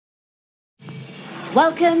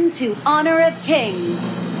Welcome to Honor of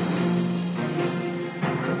Kings.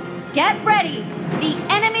 Get ready! The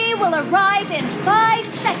enemy will arrive in 5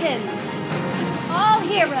 seconds! All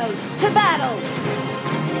heroes to battle!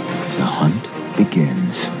 The hunt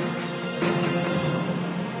begins.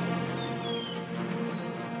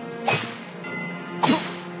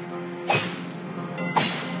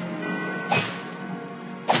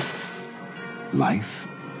 Life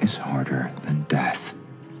is harder than death.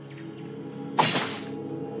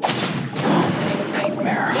 Haunting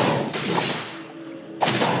nightmare.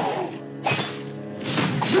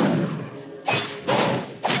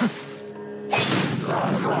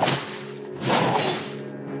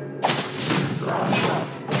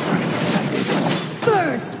 Free-sighted.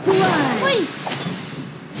 Burst blood! Sweet!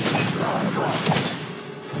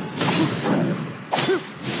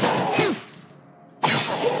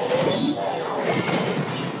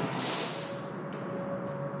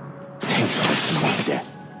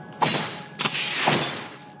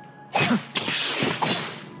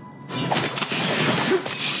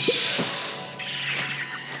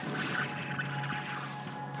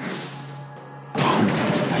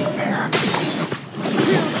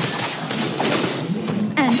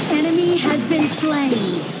 An enemy has been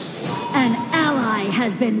slain. An ally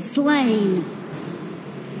has been slain.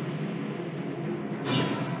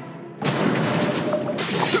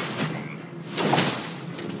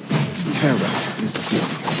 Terror is seen.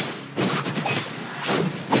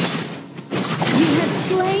 You have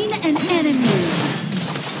slain an enemy.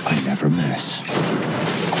 I never miss.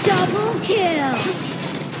 Double kill.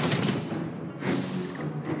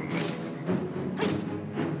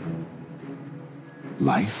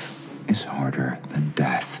 Life is harder than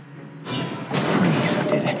death.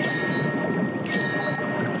 Free-sighted.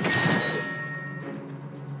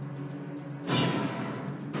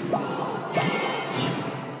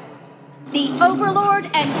 The Overlord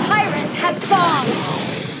and Tyrant have spawned.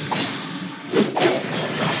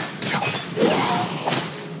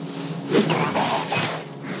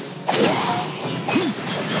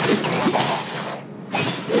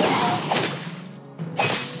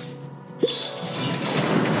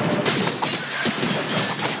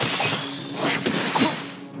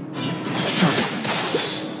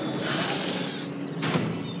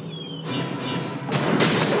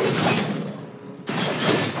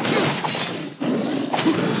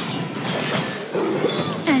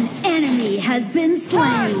 An enemy has been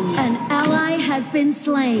slain. An ally has been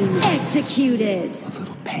slain. Executed. A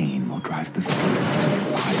little pain will drive the fear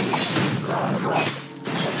from your body.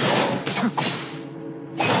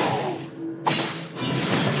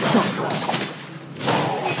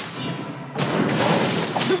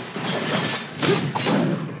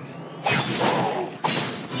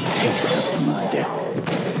 Taste of blood.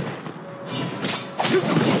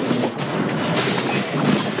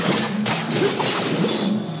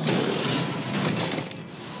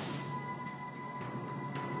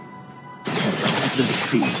 The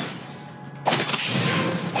sea.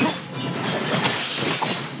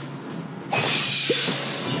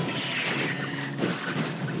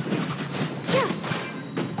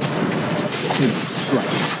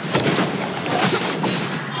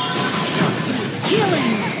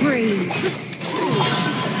 Killing spree.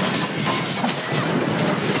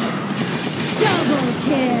 Double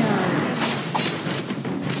kill.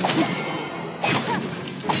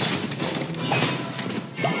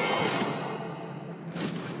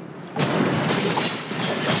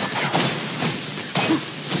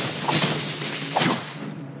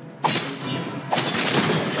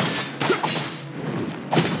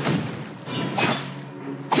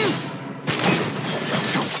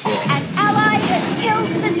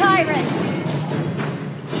 The Tyrant!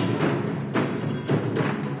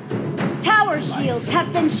 Tower shields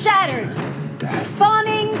have been shattered!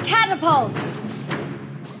 Spawning catapults!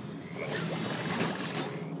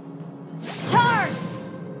 Charge!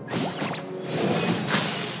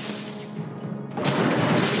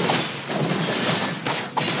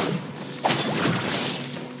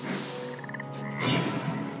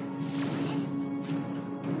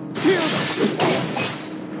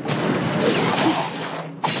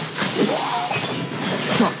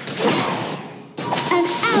 An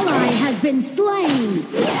ally has been slain!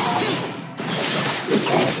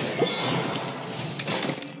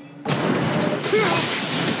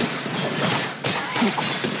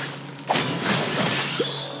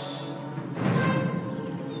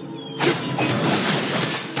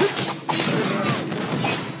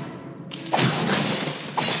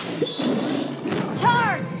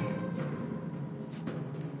 Charge!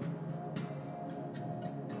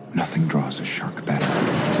 Nothing draws a shark better than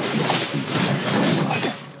the sweet scent of blood.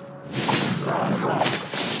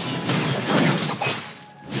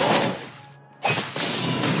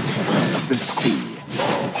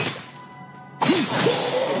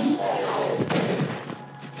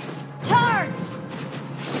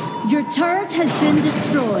 Your turret has been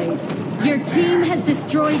destroyed. Your team has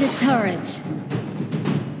destroyed a turret.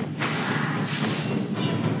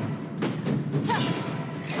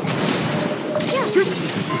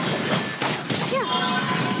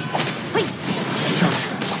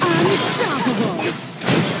 Unstoppable!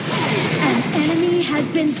 An enemy has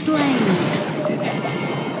been slain.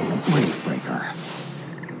 Wave breaker.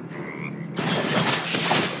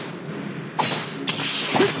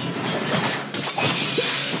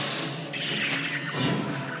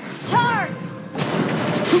 Charge!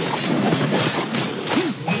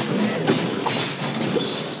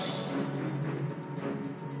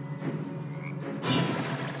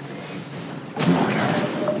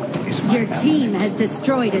 Water is my Your team has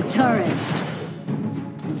destroyed a turret.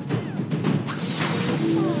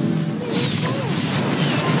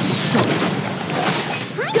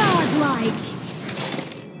 Godlike!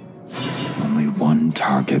 Only one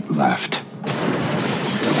target left.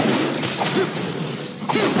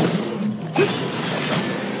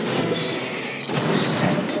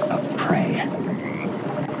 Scent of prey.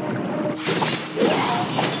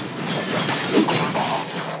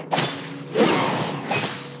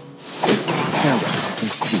 Terror of the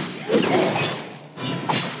sea.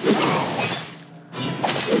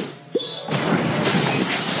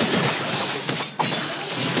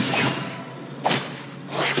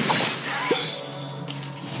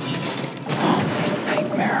 Haunting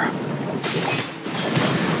nightmare.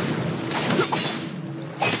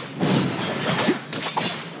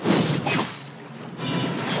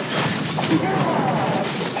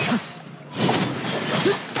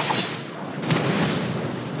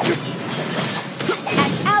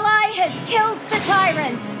 An ally has killed the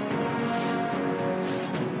tyrant!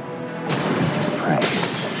 Scent of prey.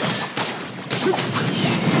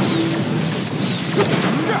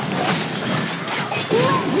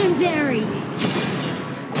 Legendary!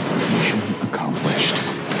 Mission accomplished.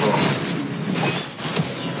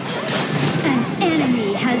 An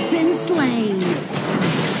enemy has been slain.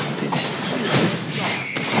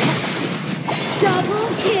 Double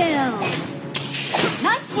kill!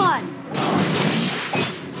 Nice one!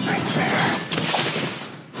 Nightmare.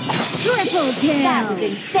 Triple kill! That was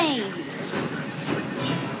insane!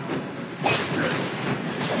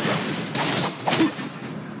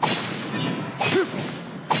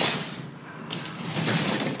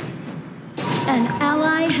 An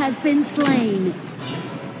ally has been slain.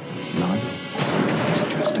 Blood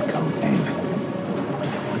is just a code name.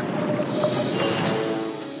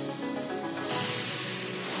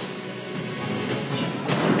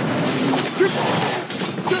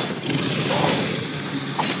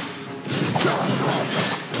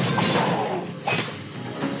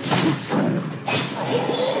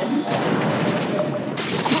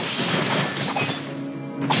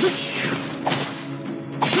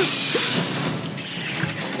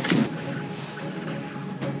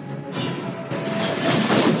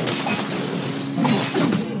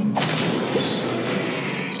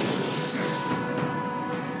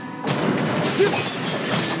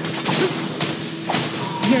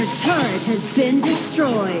 Your turret has been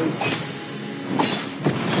destroyed.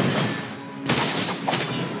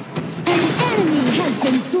 An enemy has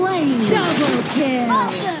been slain. Double kill.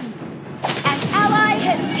 Awesome. An ally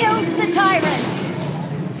has killed the tyrant.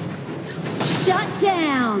 Shut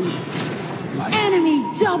down. Life, Enemy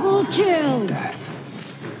double kill. death.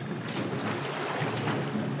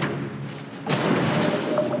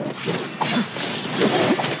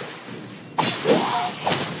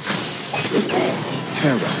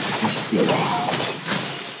 Terror of the sea.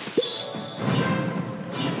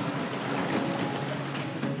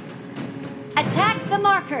 Attack the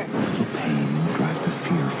marker. Little pain will drive the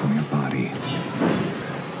fear from your body.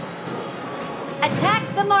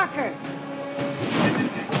 Attack the marker.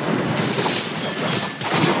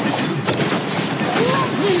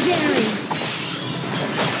 Legendary.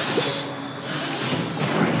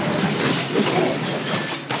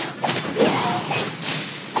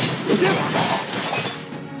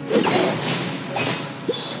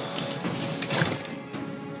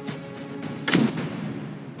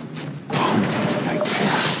 Haunting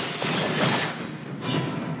nightmare.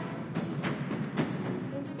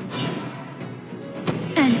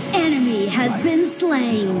 An enemy has been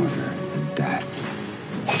slain. Disorder and death.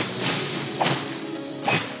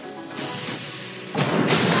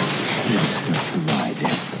 Taste of blood.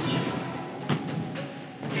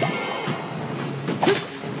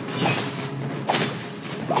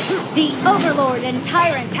 The Overlord and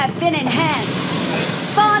Tyrant have been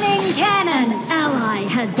enhanced. Spawning cannon. An ally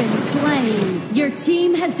has been slain. Your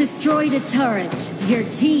team has destroyed a turret. Your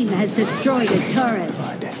team has destroyed a turret.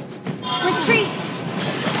 Blood. Retreat.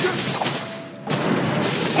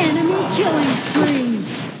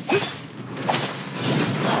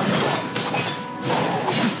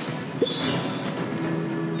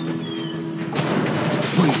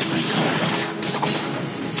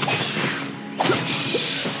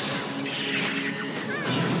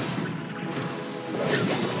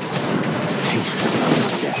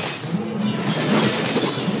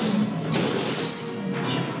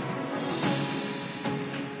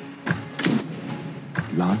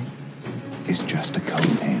 is just a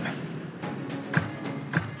code name.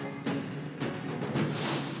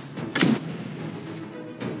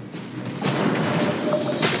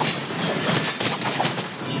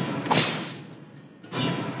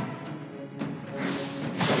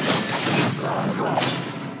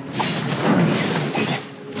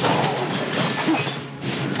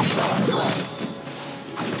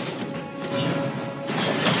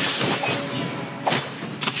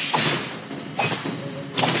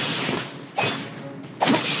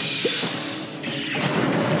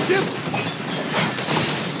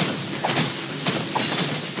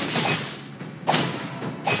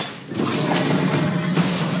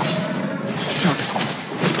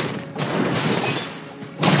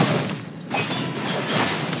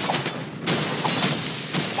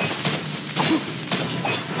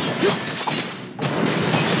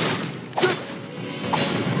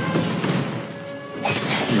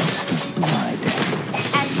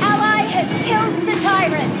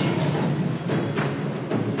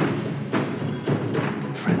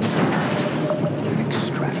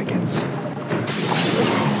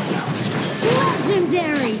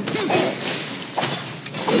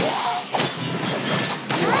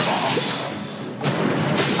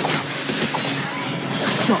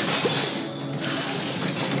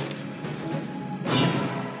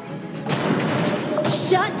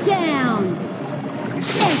 Shut down!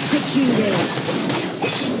 Executed!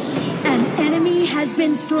 An enemy has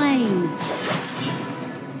been slain.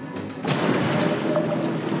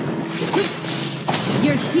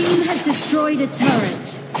 Your team has destroyed a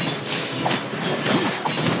turret.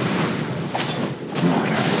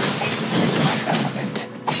 Water is my element.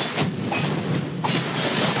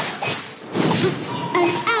 An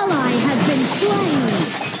ally has been slain.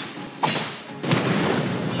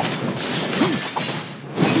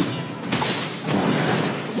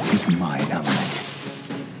 Is my element.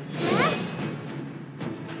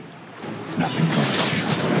 Nothing goes better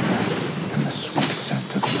than the sweet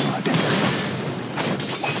scent of blood.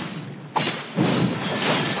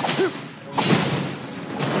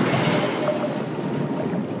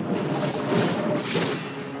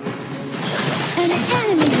 An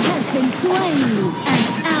enemy has been slain. An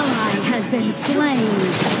ally has been slain.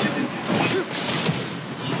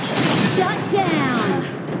 Shut down.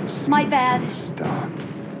 My bad. Stop.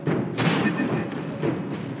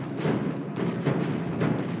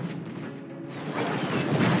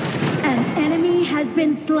 An enemy has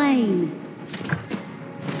been slain.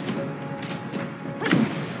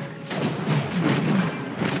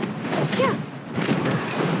 Yeah.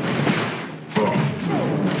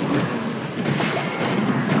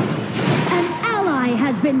 An ally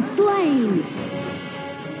has been slain.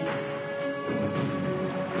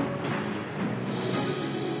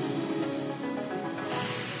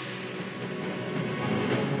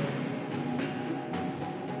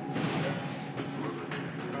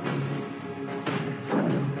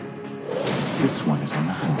 This one is on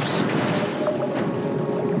the house.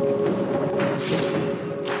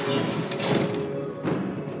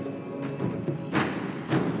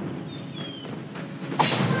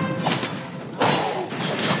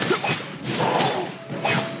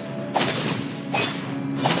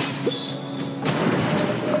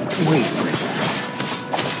 Wait.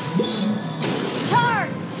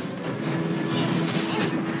 Charge!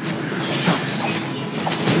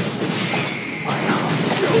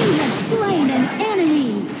 You have slain an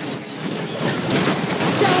enemy.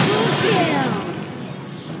 Double kill.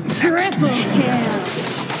 Triple kill.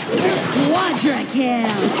 Quadra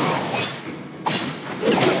kill.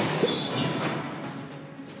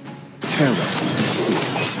 Terror.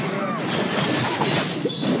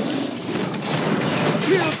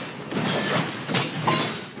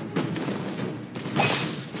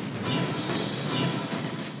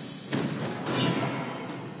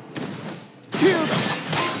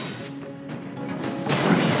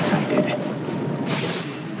 Sighted.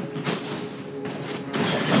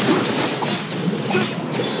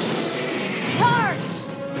 Charge!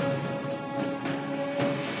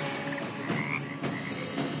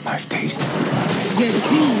 I've tasted blood. Your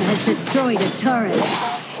team has destroyed a turret.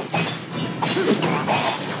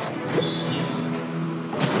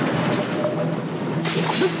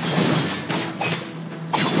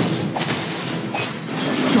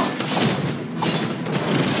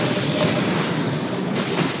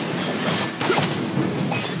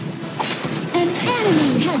 An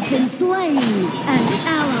enemy has been slain. An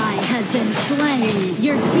ally has been slain.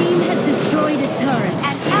 Your team has destroyed a turret.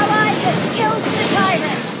 An ally has killed the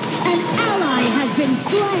tyrant. An ally has been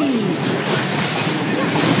slain.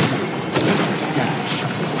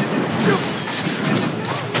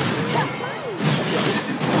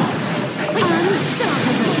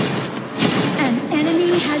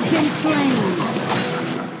 slain.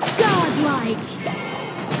 Godlike.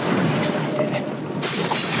 Excited.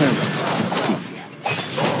 Terrible to see.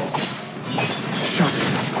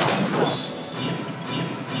 Shocking.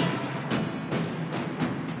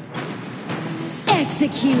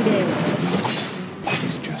 Executed.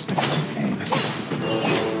 He's just a name.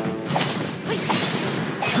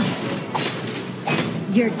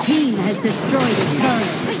 Your team has destroyed a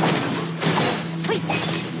turret.